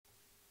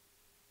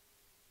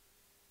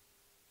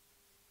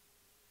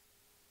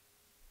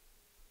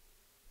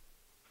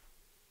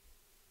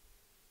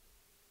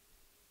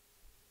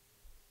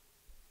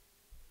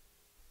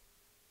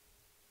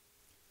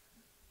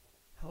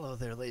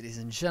there, ladies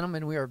and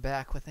gentlemen. We are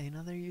back with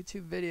another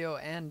YouTube video,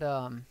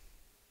 and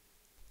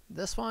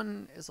this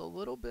one is a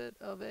little bit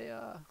of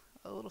a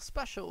little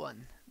special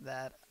one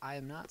that I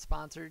am not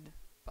sponsored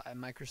by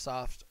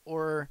Microsoft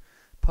or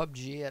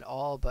PUBG at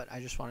all, but I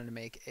just wanted to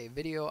make a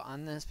video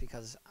on this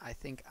because I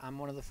think I'm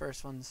one of the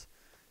first ones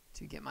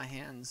to get my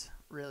hands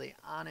really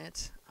on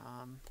it,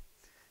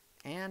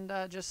 and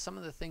just some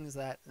of the things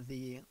that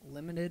the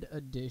limited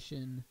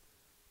edition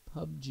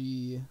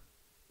PUBG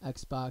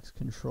Xbox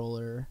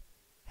controller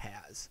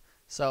has.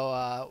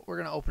 So we're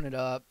gonna open it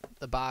up.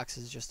 The box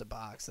is just a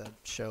box that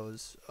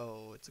shows,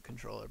 oh, it's a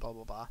controller, blah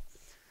blah blah.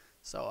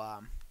 So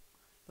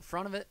the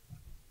front of it,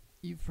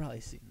 you've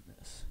probably seen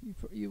this.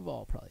 You've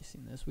all probably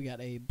seen this. We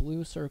got a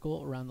blue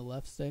circle around the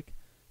left stick,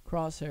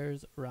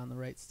 crosshairs around the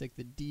right stick.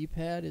 The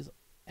D-pad is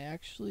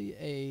actually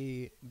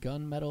a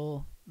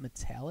gunmetal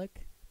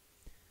metallic.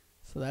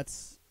 So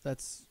that's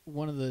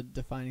one of the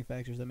defining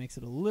factors that makes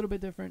it a little bit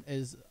different,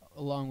 is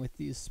along with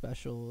these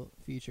special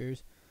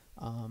features.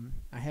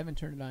 I haven't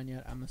turned it on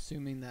yet. I'm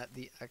assuming that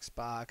the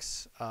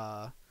Xbox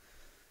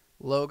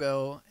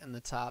logo in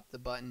the top, the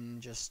button,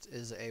 just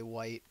is a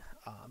white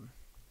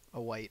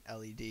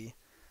LED.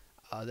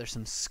 There's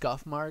some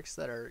scuff marks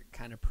that are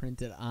kind of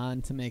printed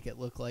on to make it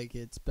look like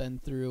it's been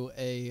through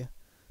a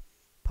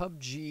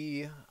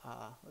PUBG.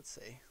 Let's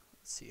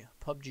see,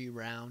 PUBG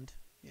round.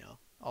 You know,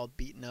 all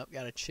beaten up.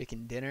 Got a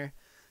chicken dinner.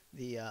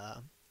 The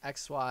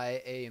X,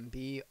 Y, A, and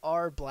B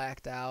are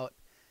blacked out.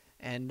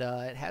 And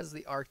it has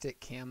the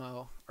Arctic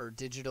camo, or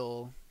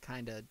digital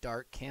kind of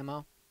dark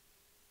camo.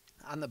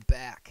 On the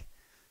back,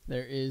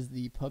 there is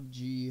the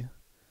PUBG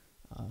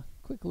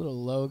quick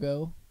little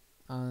logo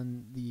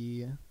on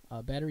the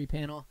battery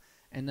panel.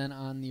 And then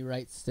on the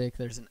right stick,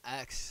 there's an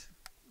X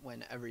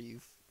whenever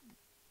you've...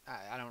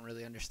 I don't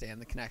really understand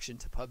the connection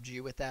to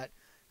PUBG with that,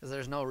 because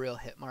there's no real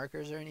hit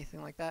markers or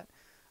anything like that.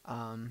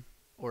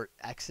 Or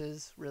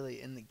X's,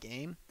 really, in the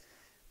game.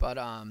 But,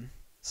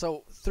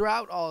 so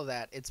throughout all of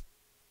that, it's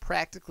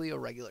practically a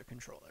regular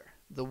controller.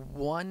 The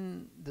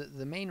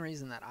main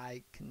reason that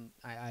I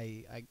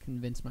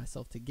convinced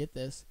myself to get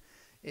this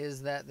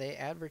is that they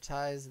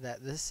advertise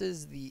that this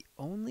is the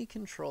only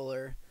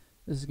controller.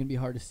 This is gonna be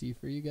hard to see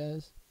for you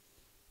guys,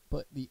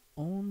 but the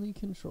only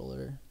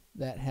controller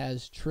that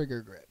has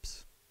trigger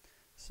grips.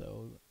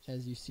 So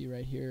as you see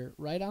right here,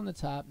 right on the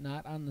top,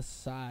 not on the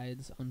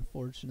sides,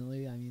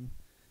 unfortunately. I mean,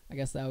 I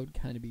guess that would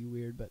kind of be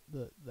weird, but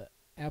the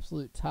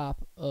absolute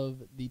top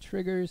of the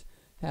triggers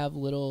have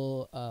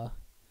little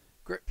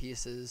grip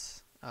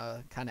pieces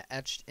kind of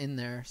etched in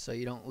there, so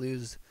you don't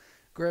lose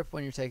grip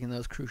when you're taking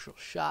those crucial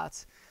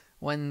shots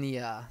when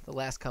the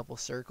last couple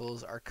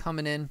circles are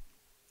coming in.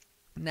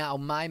 Now,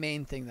 my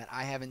main thing that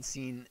I haven't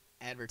seen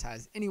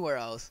advertised anywhere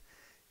else,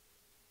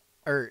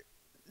 or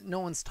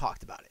no one's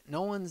talked about it,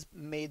 no one's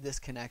made this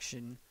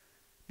connection,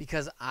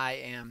 because I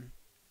am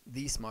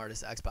the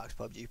smartest Xbox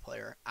PUBG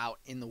player out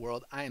in the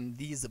world. I am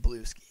the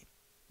Zablewski.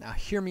 Now,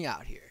 hear me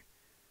out here.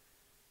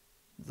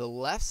 The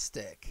left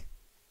stick,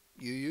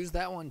 you use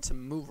that one to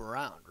move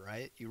around,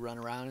 right? You run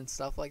around and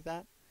stuff like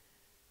that.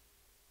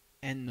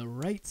 And the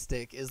right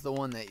stick is the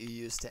one that you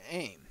use to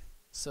aim.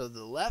 So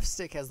the left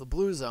stick has the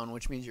blue zone,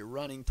 which means you're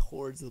running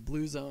towards the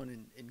blue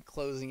zone and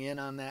closing in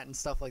on that and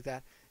stuff like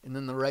that. And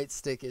then the right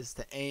stick is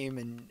to aim,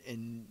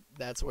 and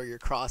that's where your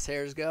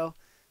crosshairs go.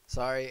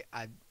 Sorry,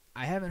 I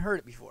haven't heard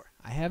it before.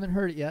 I haven't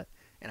heard it yet.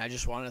 And I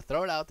just wanted to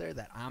throw it out there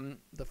that I'm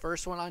the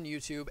first one on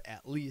YouTube,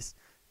 at least,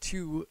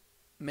 to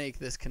make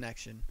this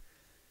connection.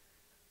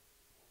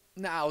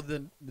 Now,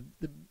 the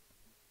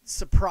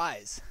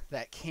surprise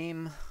that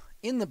came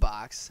in the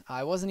box,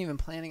 I wasn't even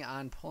planning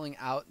on pulling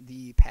out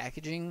the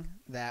packaging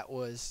that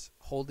was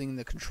holding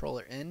the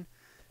controller in,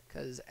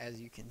 because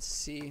as you can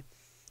see,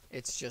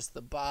 it's just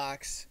the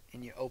box,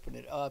 and you open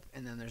it up,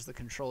 and then there's the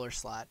controller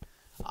slot.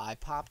 I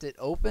popped it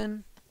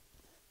open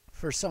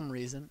for some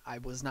reason. I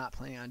was not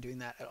planning on doing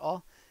that at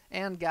all,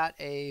 and got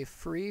a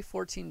free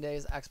 14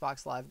 days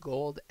Xbox Live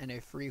Gold and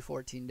a free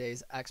 14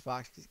 days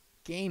Xbox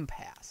Game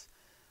Pass.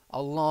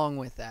 Along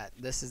with that,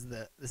 this is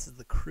the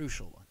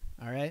crucial one.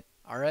 All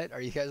right,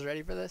 are you guys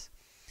ready for this?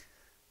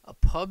 A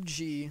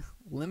PUBG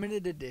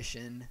limited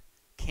edition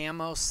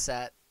camo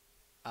set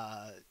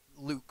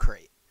loot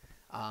crate.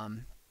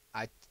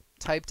 I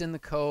typed in the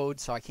code,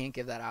 so I can't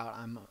give that out.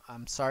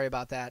 I'm sorry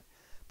about that,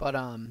 but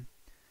I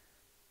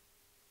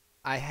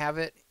have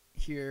it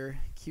here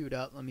queued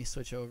up. Let me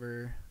switch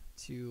over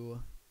to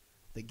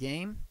the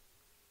game.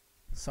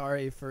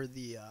 Sorry for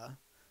the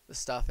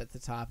stuff at the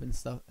top and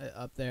stuff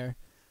up there.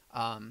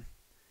 And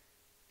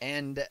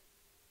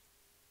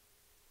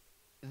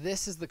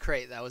this is the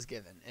crate that was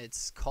given.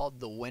 It's called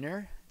the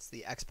Winner. It's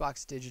the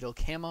Xbox Digital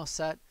Camo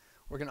Set.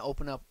 We're gonna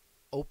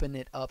open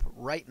it up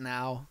right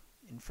now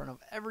in front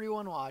of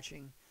everyone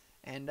watching,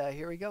 and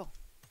here we go.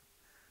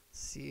 Let's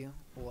see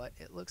what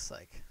it looks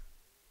like.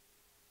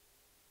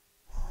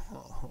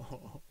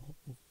 Oh,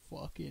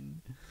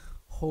 fucking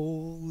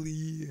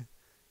holy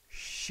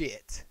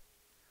shit.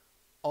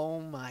 Oh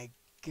my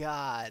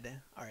god.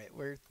 All right,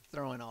 we're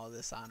throwing all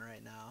this on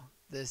right now.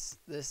 This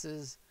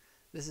is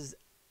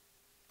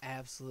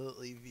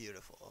absolutely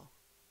beautiful.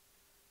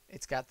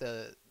 It's got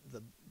the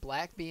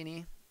black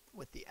beanie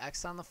with the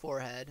X on the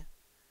forehead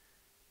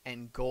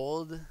and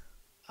gold,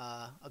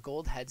 a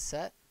gold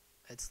headset.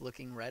 It's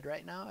looking red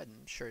right now.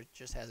 I'm sure it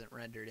just hasn't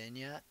rendered in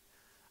yet.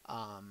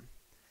 Um,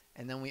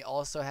 and then we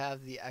also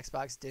have the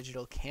Xbox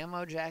Digital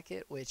Camo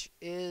Jacket, which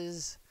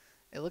is,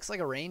 it looks like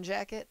a rain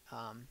jacket.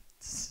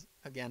 It's,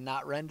 again,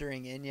 not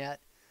rendering in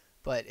yet,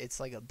 but it's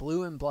like a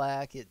blue and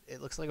black.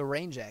 It looks like a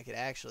rain jacket,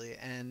 actually.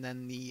 And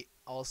then the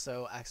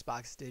also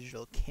Xbox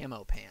Digital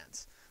Camo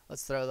Pants.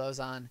 Let's throw those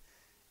on,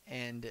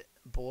 and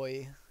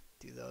boy,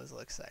 do those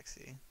look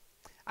sexy.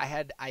 I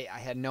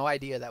had no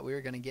idea that we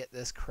were going to get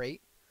this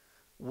crate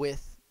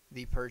with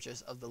the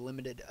purchase of the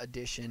limited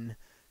edition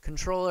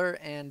controller,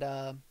 and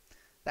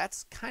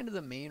that's kind of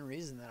the main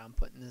reason that I'm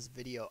putting this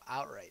video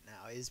out right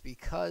now, is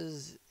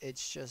because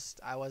it's just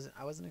I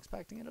wasn't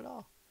expecting it at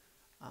all,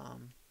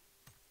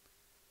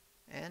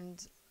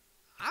 and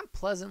I'm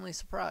pleasantly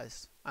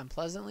surprised. I'm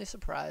pleasantly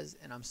surprised,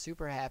 and I'm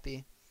super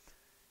happy.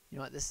 You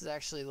know what? This is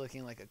actually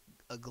looking like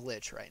a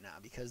glitch right now,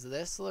 because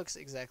this looks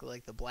exactly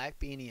like the black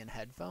beanie and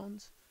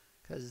headphones,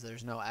 because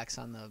there's no X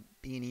on the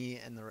beanie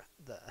and the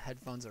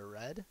headphones are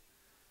red.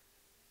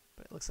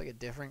 But it looks like a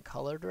different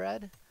colored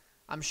red.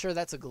 I'm sure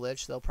that's a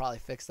glitch. They'll probably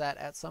fix that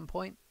at some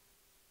point.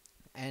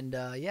 And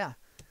yeah,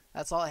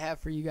 that's all I have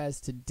for you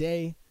guys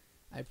today.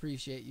 I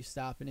appreciate you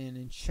stopping in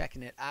and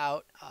checking it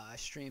out. I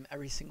stream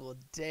every single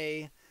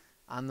day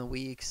on the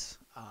weeks.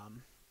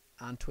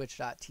 On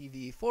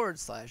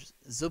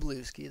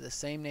twitch.tv/Zablewski, the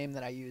same name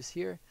that I use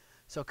here.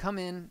 So come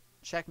in,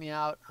 check me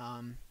out.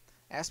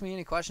 Ask me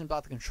any questions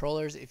about the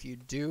controllers. If you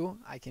do,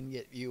 I can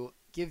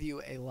give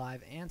you a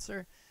live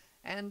answer.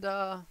 And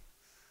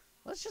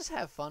let's just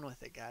have fun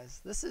with it,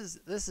 guys. This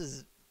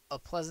is a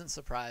pleasant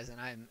surprise,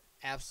 and I'm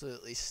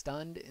absolutely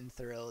stunned and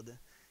thrilled.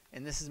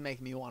 And this is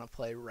making me want to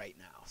play right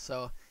now.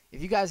 So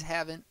if you guys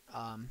haven't,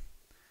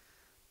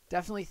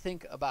 definitely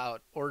think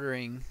about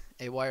ordering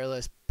a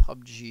wireless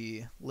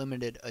PUBG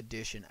limited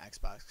edition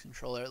Xbox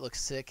controller. It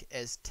looks sick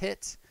as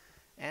tits,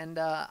 and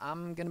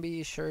I'm gonna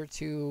be sure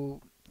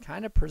to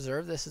kind of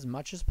preserve this as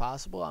much as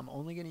possible. I'm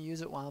only gonna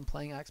use it while I'm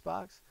playing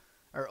Xbox,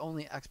 or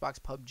only Xbox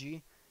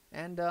PUBG.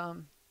 And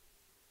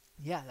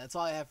yeah, that's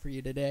all I have for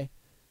you today,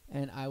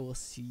 and I will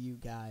see you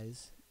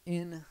guys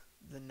in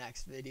the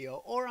next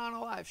video or on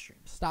a live stream.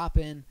 Stop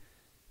in,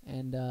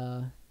 and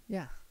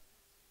yeah.